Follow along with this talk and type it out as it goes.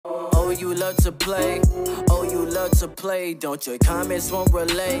Oh, you love to play. Oh, you love to play. Don't your comments won't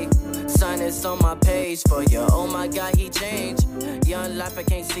relay. Sign is on my page for you. Oh my God, he changed. Young life, I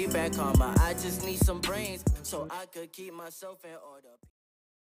can't see back karma. I just need some brains so I could keep myself in order.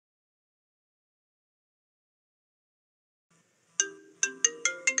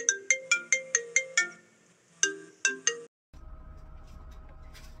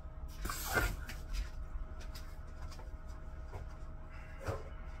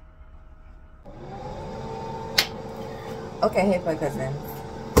 Okay, hey, my cousin.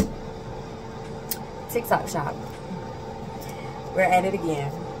 TikTok shop. We're at it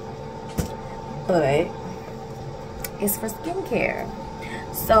again. But it's for skincare.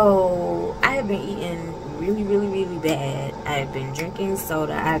 So I have been eating really bad. I've been drinking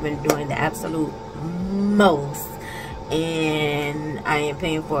soda. I've been doing the absolute most. And I am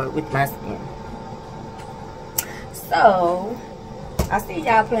paying for it with my skin. So I see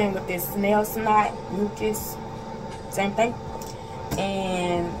y'all playing with this Snail Snot mucus. Same thing.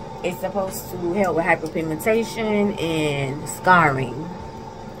 And it's supposed to help with hyperpigmentation and scarring.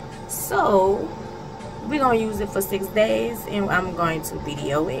 So we're gonna use it for 6 days, and I'm going to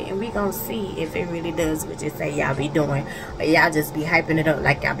video it, and we're gonna see if it really does what you say y'all be doing, or y'all just be hyping it up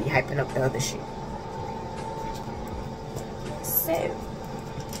like y'all be hyping up the other shit. So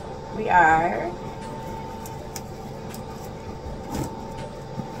we are,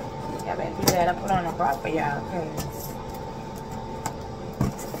 y'all better do that. I put on a bra for y'all, cause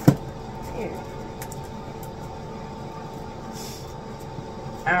here.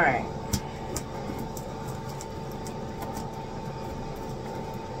 All right.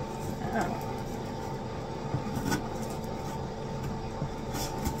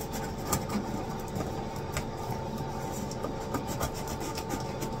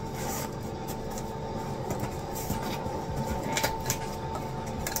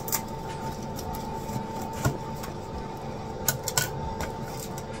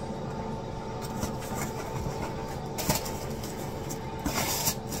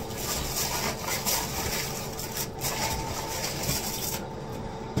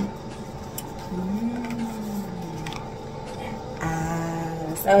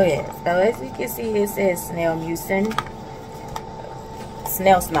 So yeah, so as you can see, it says Snail Mucin,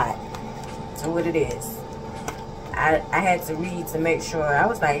 Snail Snot. So what it is, I had to read to make sure. I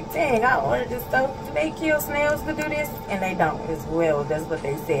was like, dang, I ordered this stuff. Do they kill snails to do this? And they don't as well. That's what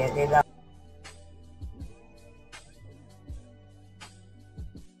they said. They don't.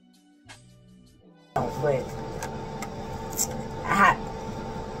 But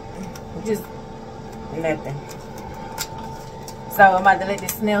just nothing. So I'm about to let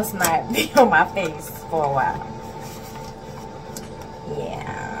this Snail Snot be on my face for a while.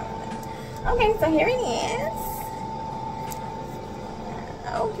 Yeah. Okay, so here it is.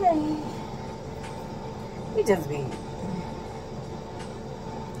 Okay. We just be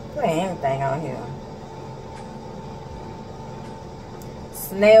putting anything on here.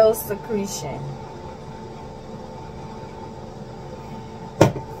 Snail secretion.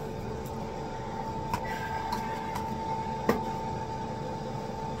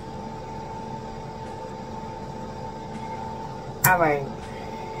 Alright,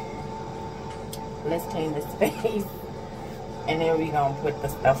 let's clean this face, and then we're going to put the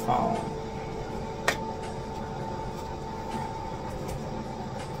stuff on.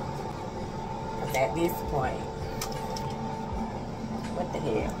 Because at this point, what the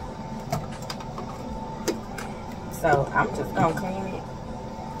hell? So I'm just going to clean it.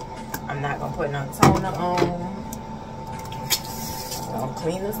 I'm not going to put no toner on. I'm going to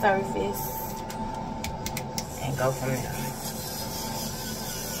clean the surface and go from there.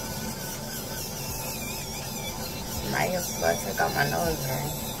 I just about to take out my nose ring.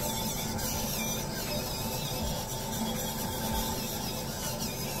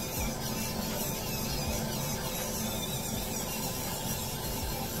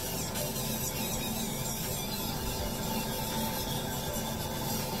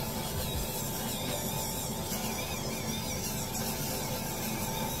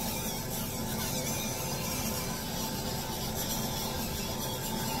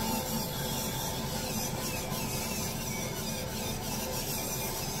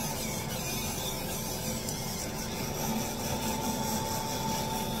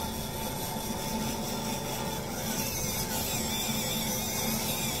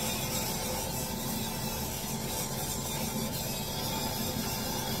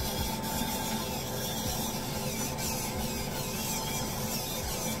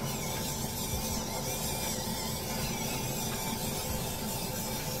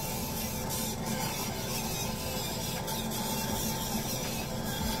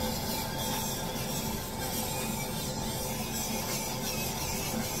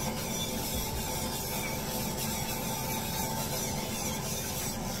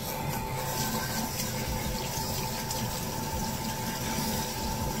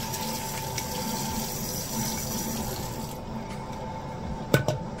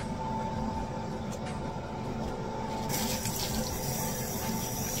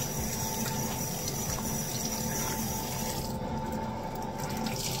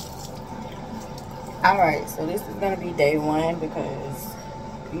 Alright, so this is gonna be day 1 because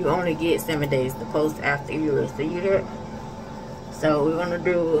you only get 7 days to post after you receive it. So we're gonna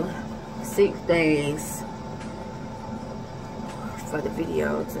do 6 days for the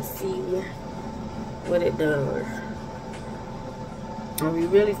video to see what it does. And we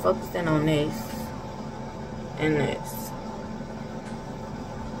really focusing on this and this.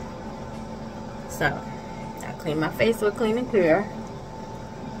 So I clean my face with Clean and Clear.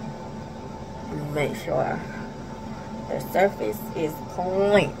 Make sure the surface is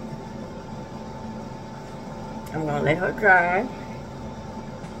clean. I'm gonna let her dry,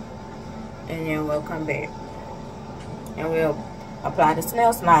 and then we'll come back and we'll apply the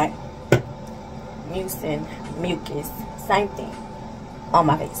Snail Snot mucus, same thing, on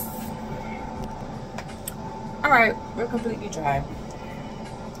my face. Alright, we're completely dry.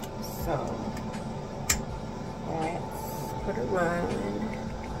 So let's put it on.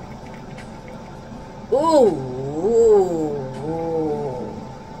 Ooh.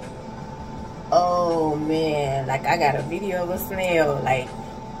 Oh man, like I got a video of a snail, like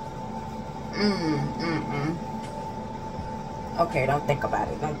Okay, don't think about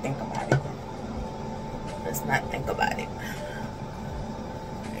it. Don't think about it. Let's not think about it.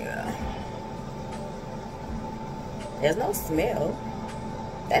 Yeah. There's no smell.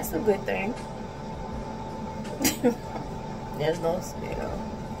 That's a good thing. There's no smell.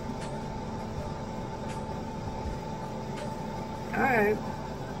 Alright.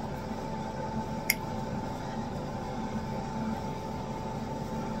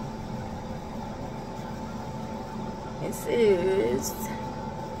 This is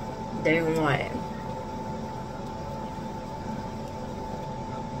day 1.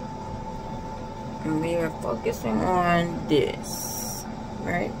 And we are focusing on this,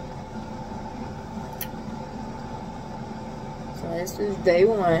 right? So this is day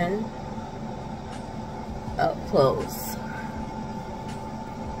 1 up close.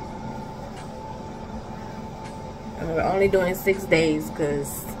 And we're only doing 6 days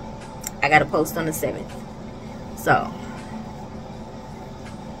because I got to post on the 7th. So,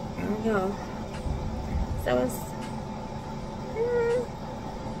 here we go. So it's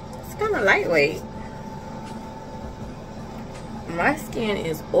kind of lightweight. My skin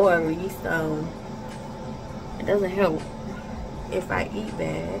is oily, so it doesn't help if I eat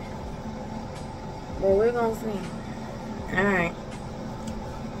bad. But we're gonna see. Alright.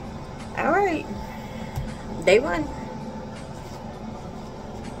 Alright. Day 1.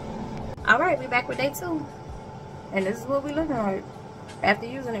 Alright, we back with day 2. And this is what we looking like after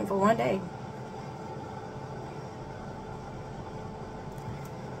using it for 1 day.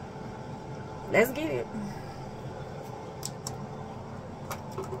 Let's get it.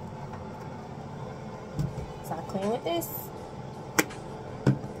 So I clean with this.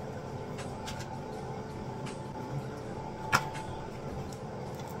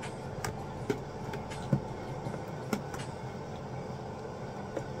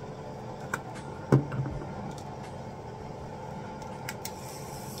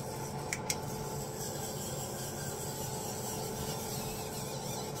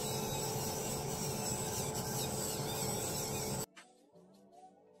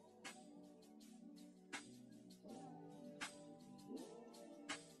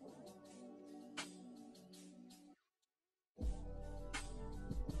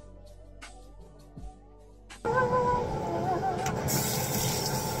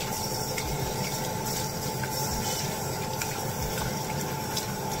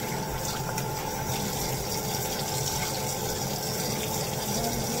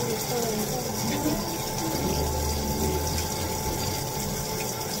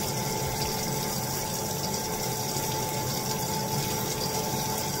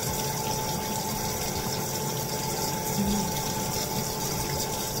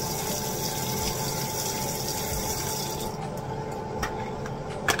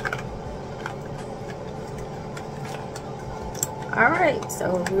 Alright,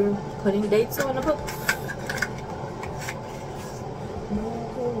 so we're putting dates on the books.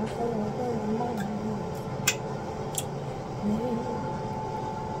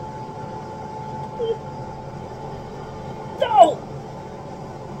 No!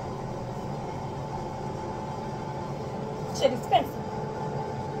 Shit expensive.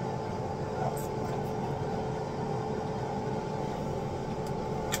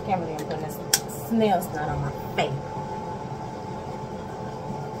 Can't believe I'm putting this Snail Snot on my face.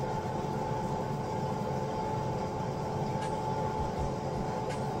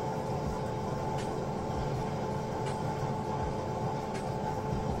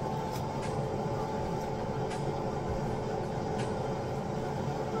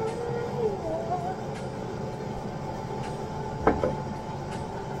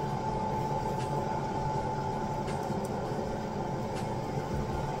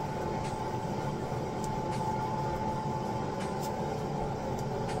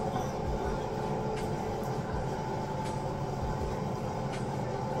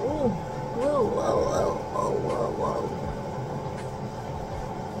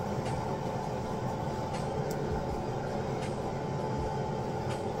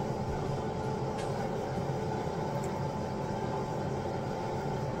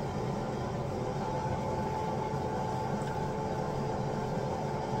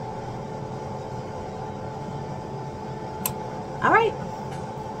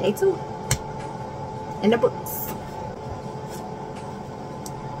 Day 2 in the books.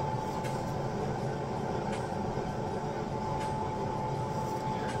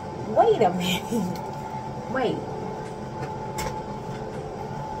 Wait a minute. Wait.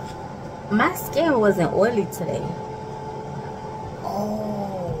 My skin wasn't oily today.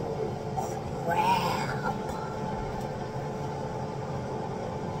 Oh, crap.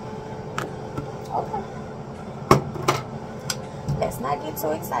 Okay. Let's not get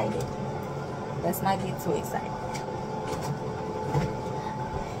too excited. Let's not get too excited.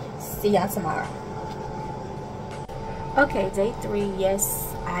 See y'all tomorrow. Okay, day 3.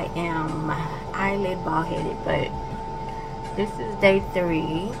 Yes, I am eyelid bald headed, but this is day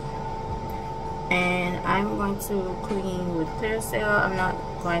 3. And I'm going to clean with clear cell. I'm not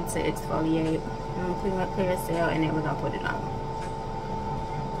going to exfoliate. I'm going to clean with clear cell and then we're going to put it on.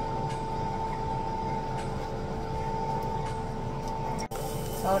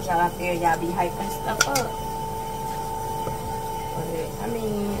 Told y'all I feel y'all be hyping stuff up. But I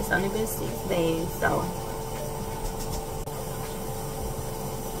mean, it's only been 6 days, so.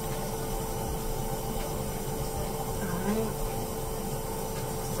 Alright.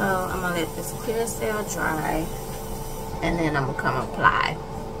 So I'm gonna let this clear cell dry and then I'm gonna come apply.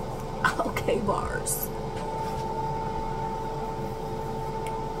 Okay, bars.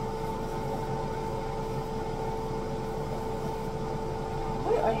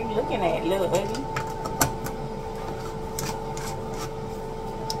 What are you looking at, little ugly?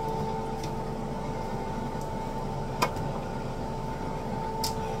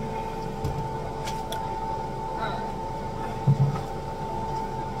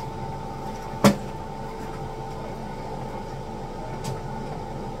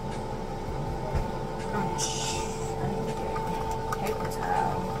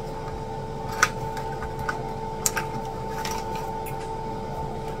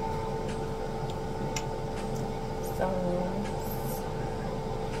 So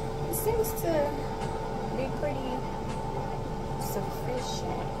it seems to be pretty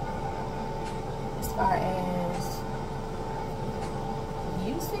sufficient as far as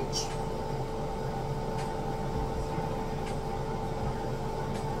usage.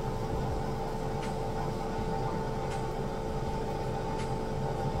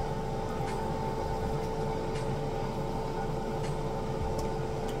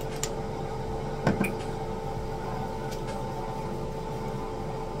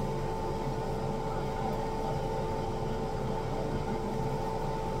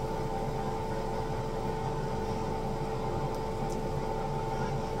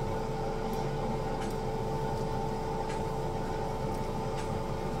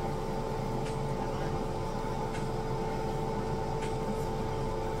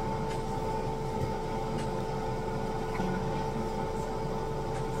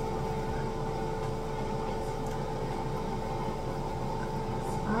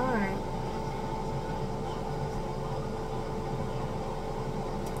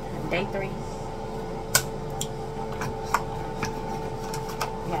 Day 3.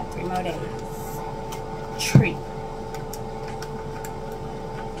 We got 3 more days. Treat.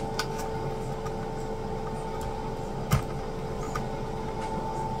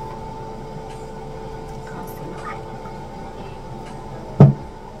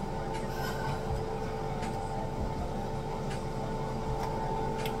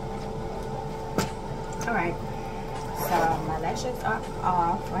 Alright. So my lashes are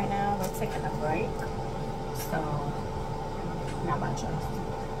off right now. We're taking a break. So not my choice.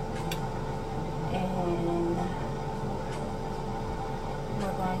 And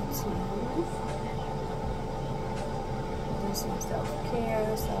we're going to do some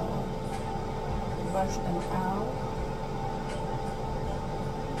self-care. So brush them out.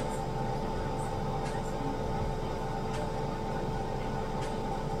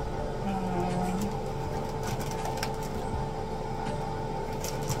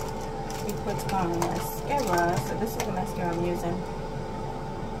 Put on mascara. So this is the mascara I'm using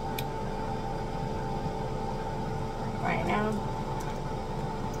right now.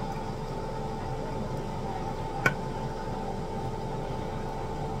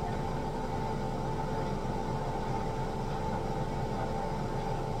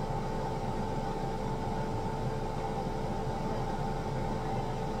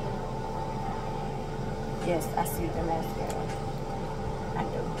 Yes, I see the mascara. I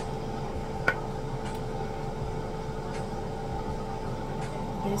do.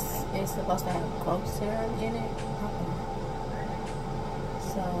 This is supposed to have coat serum in it.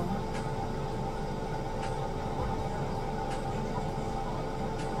 So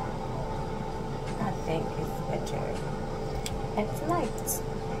I think it's better at night.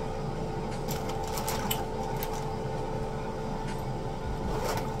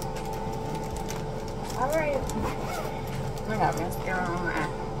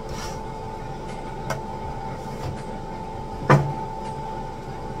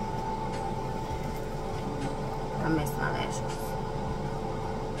 eyelashes.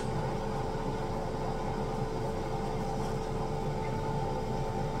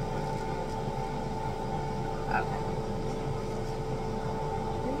 Okay.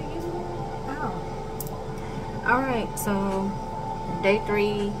 Oh. Alright, so day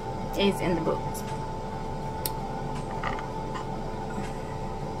 3 is in the books.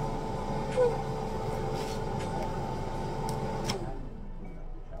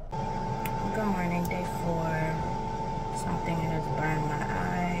 Good morning, day 4. Something has burned my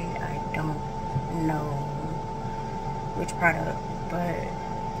eye. I don't know which product, but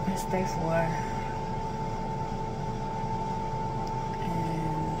it's day 4.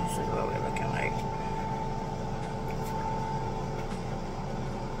 And this is what we're looking like.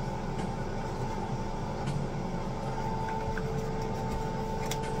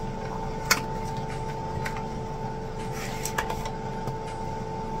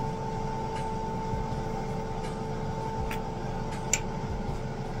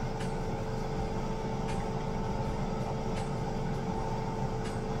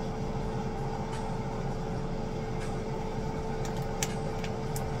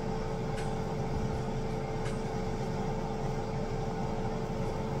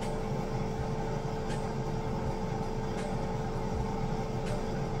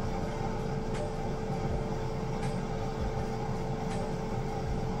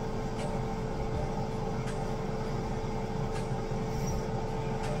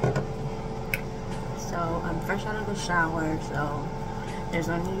 So I'm fresh out of the shower, so there's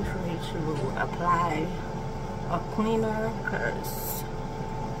no need for me to apply a cleaner because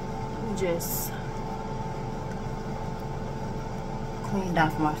I'm just cleaned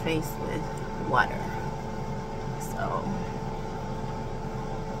off my face with water. So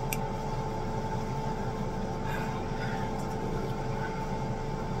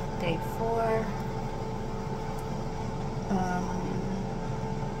day 4.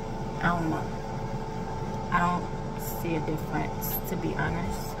 I don't know. I don't see a difference, to be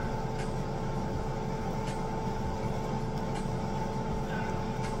honest.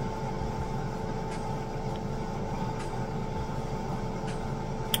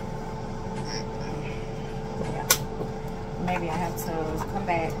 Yeah. Maybe I have to come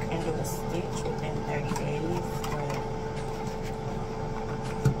back and do a stitch within 30 days, but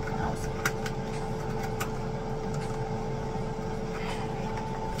I'll see.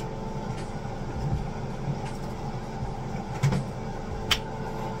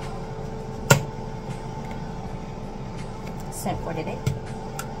 Set for today.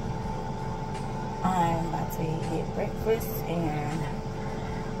 I'm about to eat breakfast and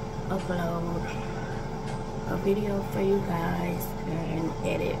upload a video for you guys and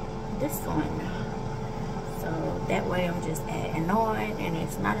edit this one. So that way I'm just adding on and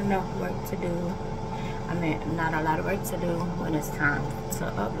it's not enough work to do. I mean, not a lot of work to do. When it's time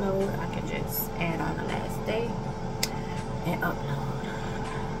to upload, I can just add on the last day and upload.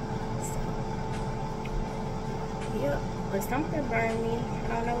 So, yep. But something burned me. I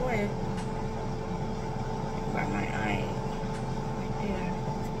don't know what. It burned my eye. Right there.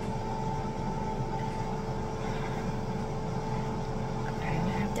 I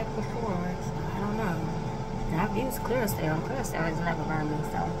haven't had that before, so I don't know. And I've used Snail. Snail has never burned me,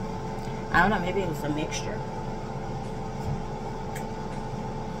 so I don't know. Maybe it was a mixture.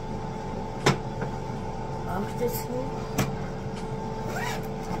 Of the two.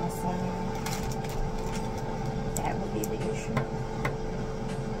 I'm assuming that would be the issue.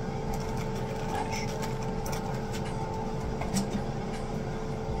 Not sure.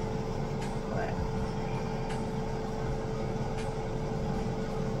 But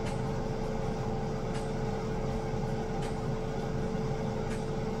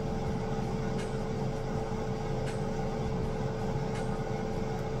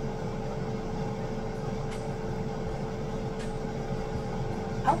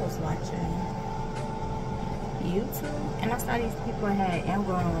I was watching YouTube and I saw these people had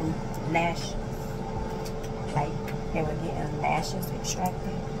ingrown lashes. Like they were getting lashes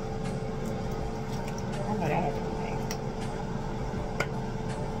extracted. I know that had to be bad.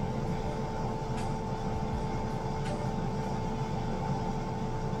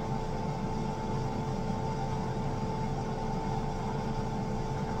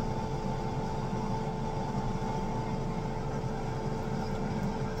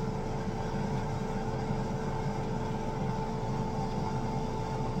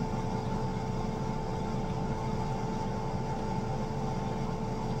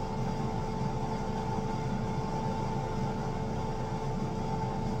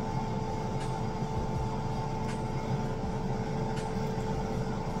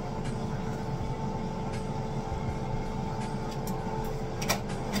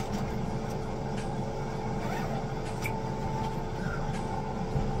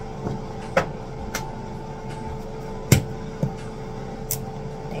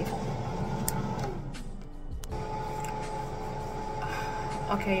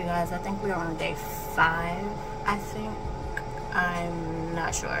 Okay, you guys, I think we are on day 5. I think. I'm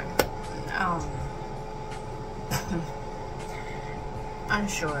not sure.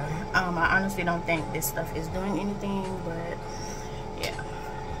 Unsure. I honestly don't think this stuff is doing anything, but yeah.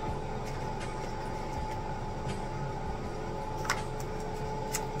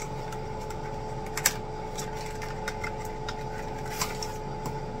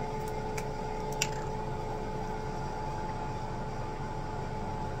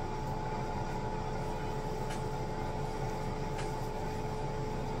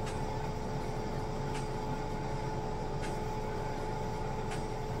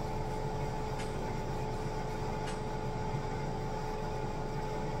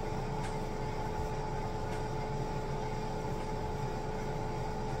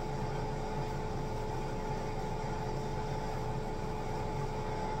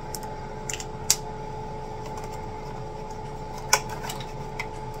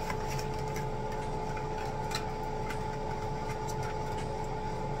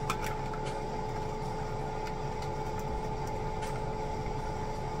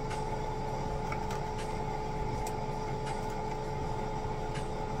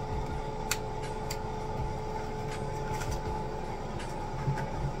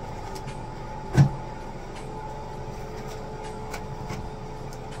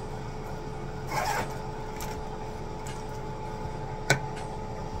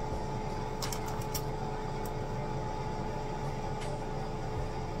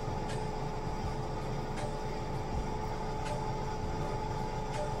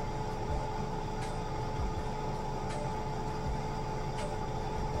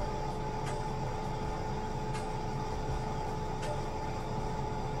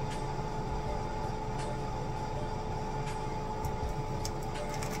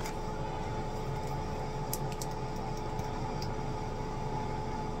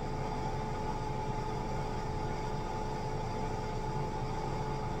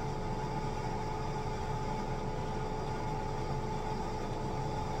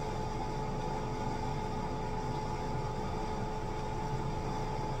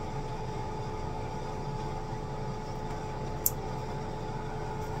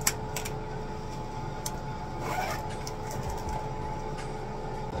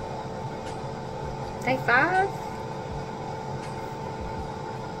 Day 5?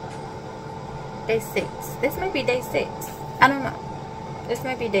 Day 6. This may be day 6. I don't know. This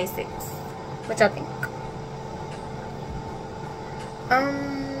may be day 6. What y'all think?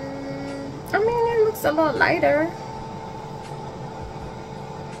 I mean, it looks a little lighter.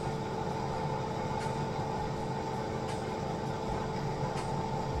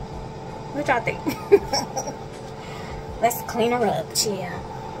 What y'all think? Let's clean her up, chill.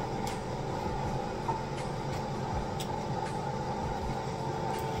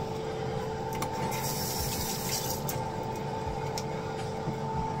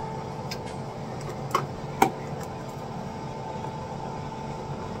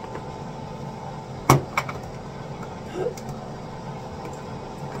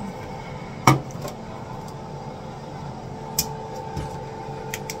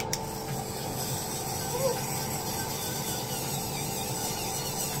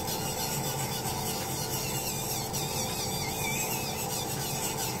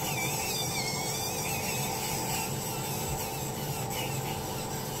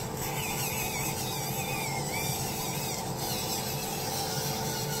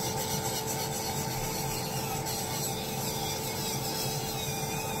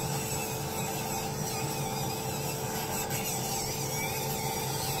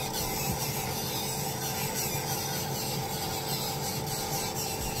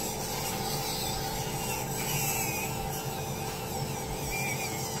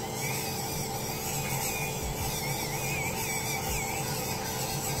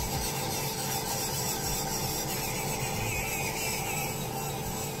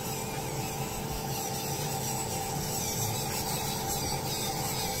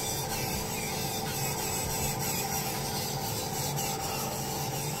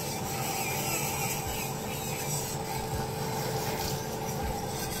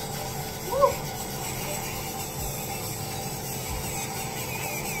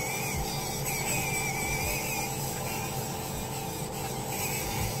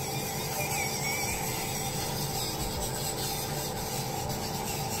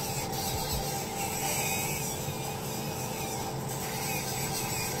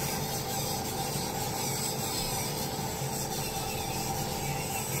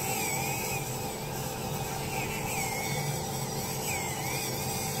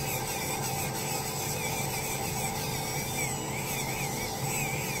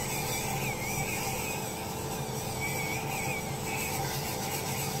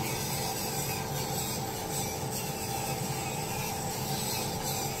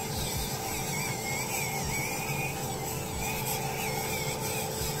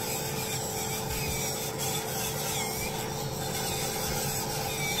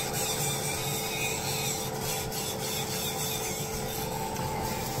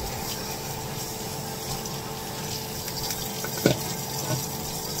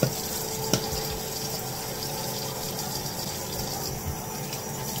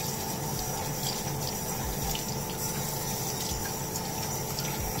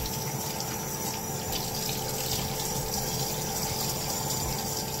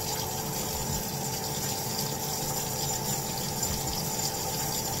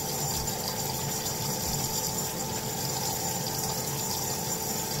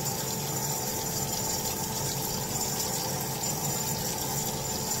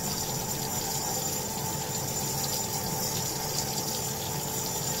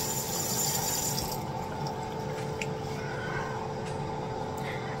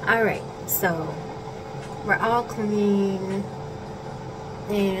 Alright, so we're all clean,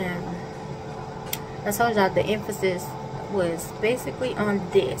 and I told y'all the emphasis was basically on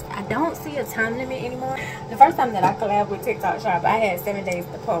this. I don't see a time limit anymore. The first time that I collabed with TikTok Shop, I had 7 days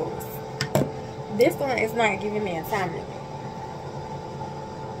to post. This one is not giving me a time limit,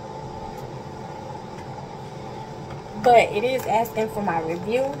 but it is asking for my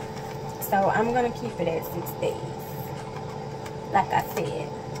review, so I'm gonna keep it at 6 days. Like I said,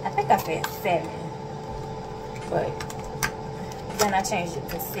 I think I said 7, but then I changed it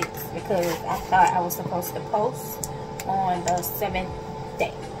to 6 because I thought I was supposed to post on the 7th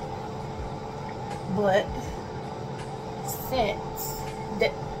day. But since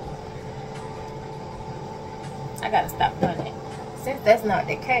I gotta stop doing it. Since that's not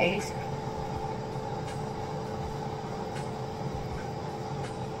the case,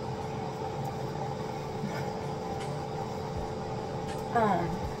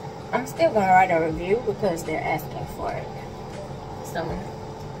 I'm still gonna write a review because they're asking for it. So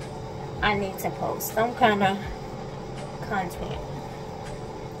I need to post some kind of content.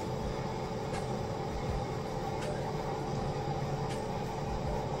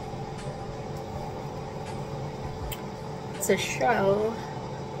 To show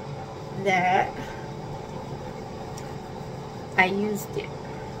that I used it.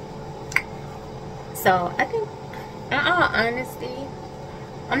 So I think, in all honesty,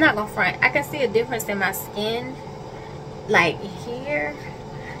 I'm not gonna front, I can see a difference in my skin, like here.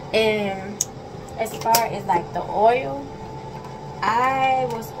 And as far as like the oil, I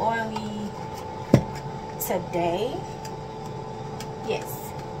was oily today.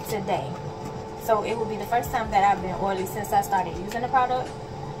 Yes, today. So it will be the first time that I've been oily since I started using the product,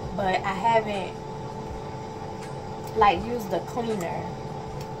 but I haven't like used the cleaner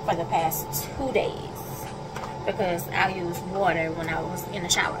for the past 2 days because I used water when I was in the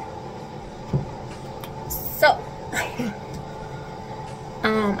shower. So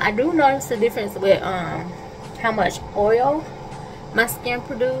I do notice a difference with how much oil my skin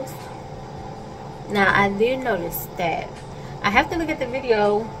produced. Now I did notice that I have to look at the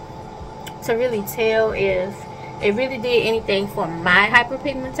video to really tell if it really did anything for my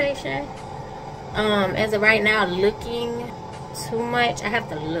hyperpigmentation. As of right now, looking too much, I have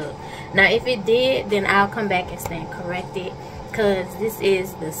to look. Now if it did, then I'll come back and stand corrected, because this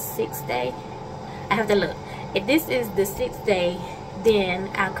is the 6th day. I have to look. If this is the 6th day, then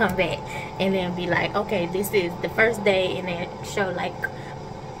I'll come back and then be like, okay, this is the 1st day, and then show like,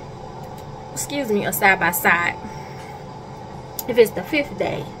 excuse me, a side by side. If it's the 5th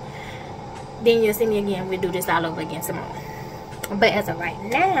day, then you'll see me again. We'll do this all over again tomorrow. But as of right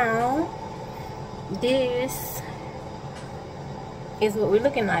now, this is what we're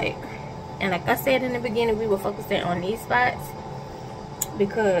looking like. And like I said in the beginning, we were focusing on these spots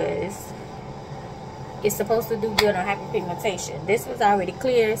because it's supposed to do good on hyperpigmentation. This was already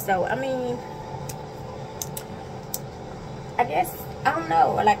clear, so I mean, I guess, I don't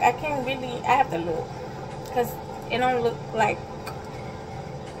know, like I can't really, I have to look because it don't look like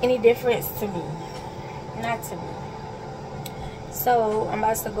any difference to me, not to me. So I'm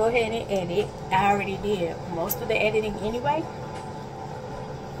about to go ahead and edit. I already did most of the editing anyway,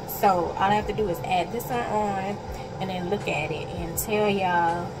 so all I have to do is add this one on and then look at it and tell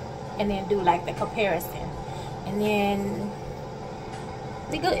y'all, and then do like the comparison, and then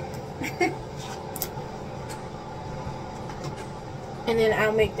be good. And then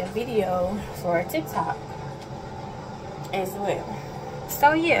I'll make the video for TikTok as well.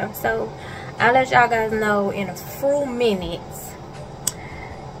 So yeah, so I'll let y'all guys know in a few minutes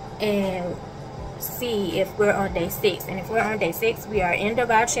and see if we're on day 6. And if we're on day 6, we are end of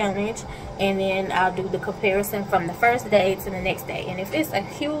our challenge, and then I'll do the comparison from the 1st day to the next day. And if it's a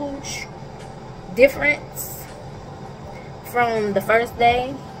huge difference from the 1st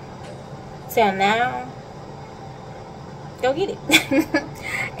day till now, go get it.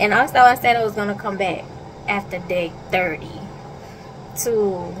 And also I said I was gonna come back after day 30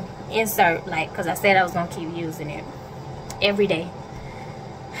 to insert, like, because I said I was gonna keep using it every day.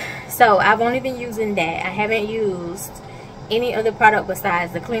 So I've only been using that. I haven't used any other product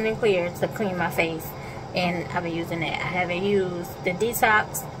besides the Clean and Clear to clean my face, and I've been using that. I haven't used the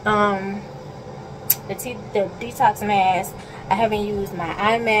detox, the detox mask. I haven't used my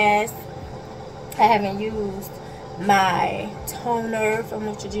eye mask. I haven't used my toner from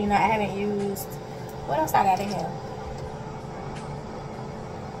Neutrogena. I haven't used, what else I got in here?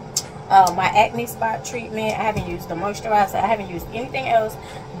 My acne spot treatment. I haven't used the moisturizer. I haven't used anything else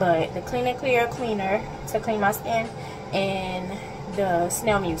but the Clean and Clear cleaner to clean my skin, and the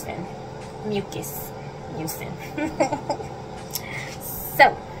Snail mucin.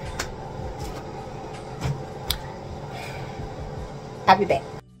 So I'll be back.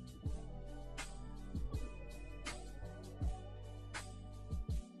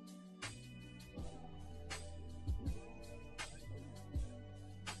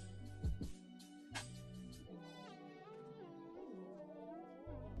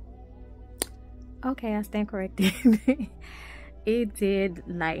 Okay, I stand corrected. It did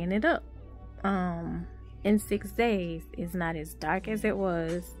lighten it up. In 6 days, it's not as dark as it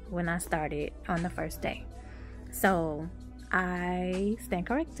was when I started on the first day. So I stand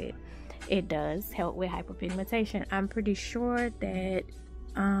corrected. It does help with hyperpigmentation. I'm pretty sure that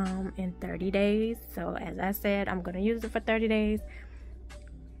in 30 days, so as I said, I'm gonna use it for 30 days.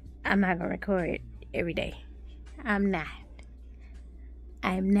 I'm not gonna record it every day. I'm not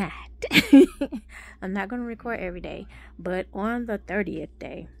I'm not gonna record every day, but on the 30th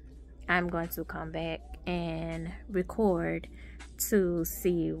day I'm going to come back and record to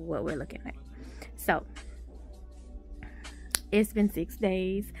see what we're looking at. So it's been 6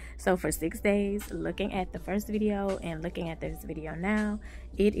 days. So for 6 days, looking at the first video and looking at this video now,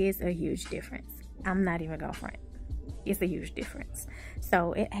 it is a huge difference. I'm not even gonna front. It's a huge difference.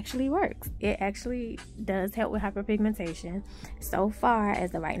 So it actually works. It actually does help with hyperpigmentation. So far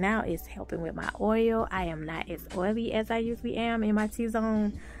as of right now, it's helping with my oil. I am not as oily as I usually am in my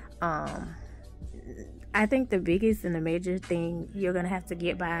T-zone. I think the biggest and the major thing you're gonna have to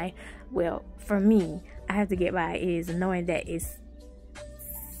get by, well, for me, I have to get by, is knowing that it's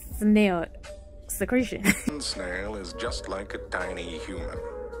snail secretion. Snail is just like a tiny human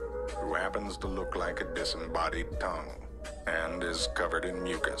who happens to look like a disembodied tongue and is covered in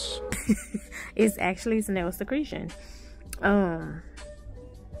mucus. It's actually snail secretion. I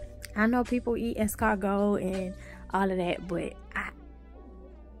know people eat escargot and all of that, but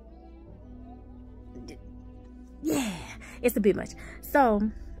yeah, it's a bit much. So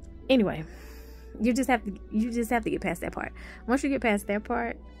anyway, you just have to get past that part. Once you get past that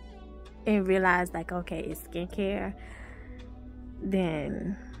part and realize, like, okay, it's skincare,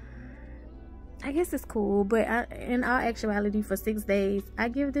 then I guess it's cool. But in all actuality, for 6 days, I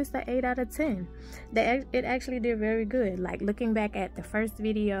give this an 8 out of 10. It actually did very good. Like, looking back at the first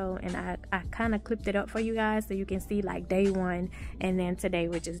video, and I kind of clipped it up for you guys so you can see like day 1 and then today,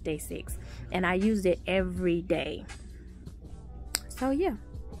 which is day 6, and I used it every day. So yeah,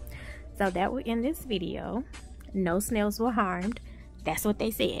 so that will end this video. No snails were harmed. That's what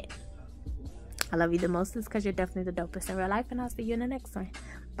they said. I love you the most because you're definitely the dopest in real life, and I'll see you in the next one.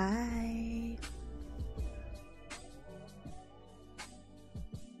 Bye.